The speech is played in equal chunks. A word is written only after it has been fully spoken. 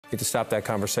Need to stop that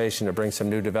conversation to bring some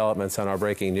new developments on our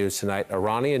breaking news tonight.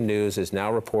 Iranian news is now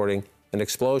reporting an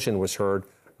explosion was heard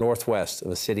northwest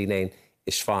of a city named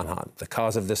Ispahan. The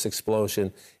cause of this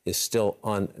explosion is still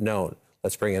unknown.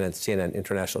 Let's bring in CNN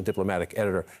international diplomatic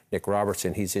editor Nick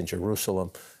Robertson. He's in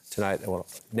Jerusalem tonight. Well,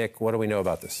 Nick, what do we know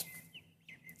about this?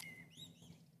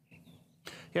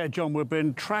 Yeah, John, we've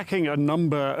been tracking a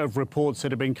number of reports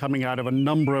that have been coming out of a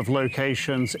number of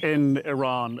locations in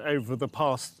Iran over the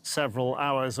past several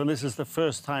hours. And this is the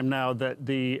first time now that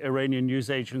the Iranian news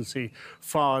agency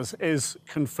Fars is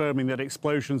confirming that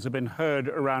explosions have been heard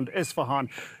around Isfahan,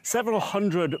 several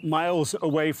hundred miles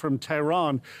away from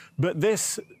Tehran. But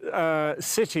this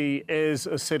city is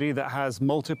a city that has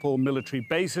multiple military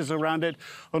bases around it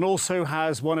and also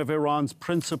has one of Iran's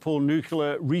principal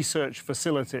nuclear research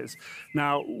facilities.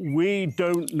 Now, we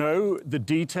don't know the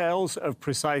details of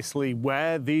precisely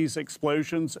where these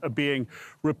explosions are being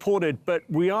reported, but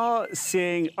we are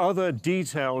seeing other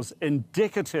details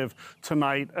indicative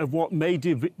tonight of what may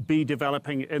be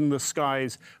developing in the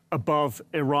skies above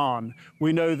Iran.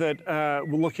 We know that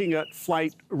we're looking at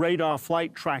radar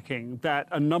flight tracking, that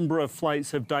a number of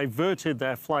flights have diverted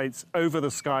their flights over the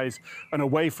skies and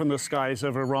away from the skies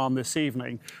of Iran this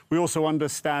evening. We also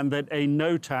understand that a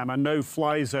NOTAM, a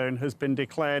no-fly zone, has been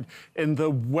declared in the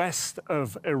west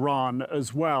of Iran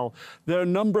as well. There are a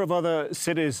number of other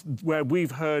cities where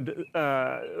we've heard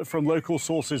from local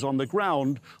sources on the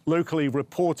ground, locally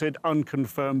reported,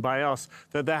 unconfirmed by us,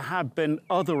 that there have been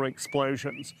other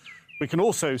explosions. We can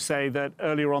also say that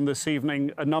earlier on this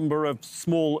evening, a number of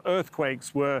small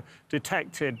earthquakes were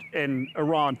detected in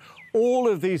Iran. All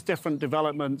of these different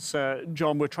developments,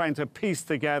 John, we're trying to piece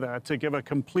together to give a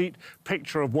complete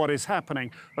picture of what is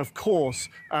happening. Of course,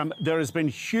 there has been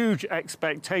huge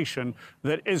expectation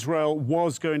that Israel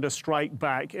was going to strike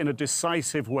back in a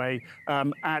decisive way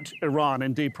at Iran.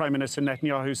 Indeed, Prime Minister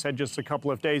Netanyahu said just a couple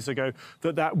of days ago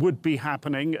that that would be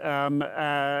happening. And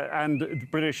the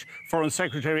British Foreign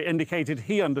Secretary indicated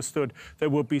he understood there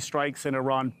would be strikes in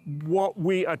Iran. What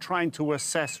we are trying to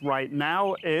assess right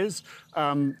now is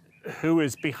who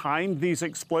is behind these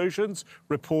explosions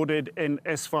reported in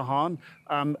Isfahan,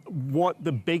 what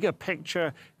the bigger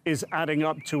picture is adding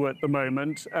up to at the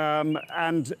moment,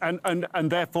 and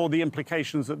therefore the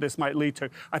implications that this might lead to.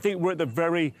 I think we're at the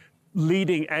very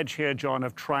leading edge here, John,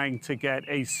 of trying to get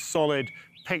a solid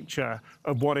picture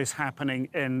of what is happening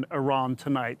in Iran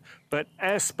tonight. But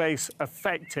airspace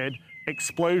affected,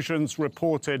 explosions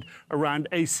reported around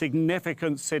a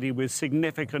significant city with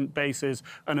significant bases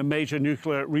and a major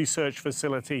nuclear research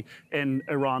facility in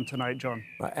Iran tonight, John.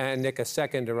 And Nick, a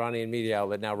second Iranian media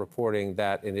outlet now reporting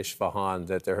that in Isfahan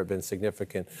that there have been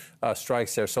significant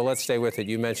strikes there. So let's stay with it.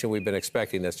 You mentioned we've been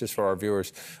expecting this. Just for our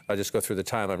viewers, just go through the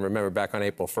timeline. Remember, back on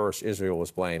April 1st, Israel was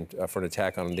blamed for an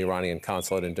attack on the Iranian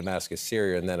consulate in Damascus,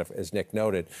 Syria. And then, as Nick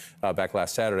noted, back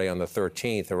last Saturday on the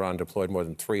 13th, Iran deployed more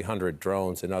than 300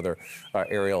 drones and other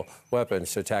aerial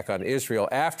weapons to attack on Israel.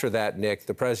 After that, Nick,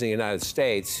 the President of the United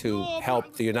States, who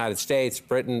helped the United States,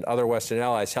 Britain, other Western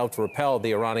allies, helped repel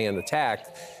the Iranian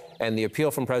attack. And the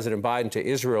appeal from President Biden to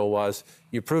Israel was,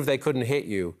 you proved they couldn't hit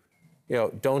you. You know,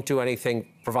 don't do anything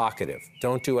provocative.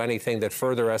 Don't do anything that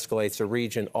further escalates a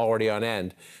region already on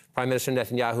end. Prime Minister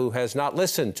Netanyahu has not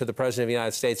listened to the President of the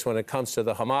United States when it comes to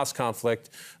the Hamas conflict.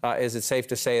 Is it safe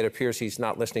to say it appears he's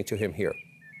not listening to him here?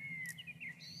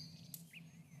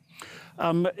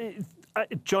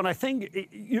 John, I think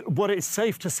what it's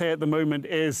safe to say at the moment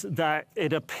is that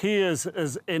it appears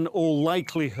as in all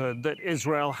likelihood that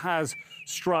Israel has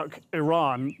struck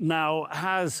Iran. Now,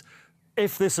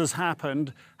 if this has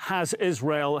happened, has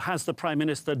the Prime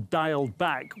Minister dialed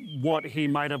back what he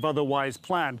might have otherwise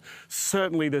planned?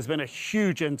 Certainly, there's been a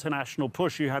huge international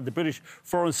push. You had the British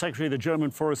Foreign Secretary, the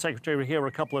German Foreign Secretary here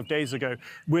a couple of days ago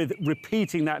with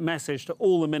repeating that message to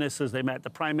all the ministers they met, the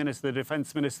Prime Minister, the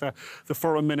Defense Minister, the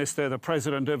Foreign Minister, the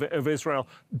President of Israel.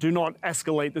 Do not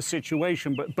escalate the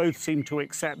situation, but both seem to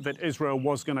accept that Israel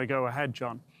was going to go ahead,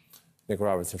 John. Nick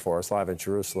Robertson for us live in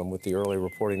Jerusalem with the early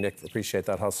reporting. Nick, appreciate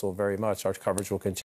that hustle very much. Our coverage will continue.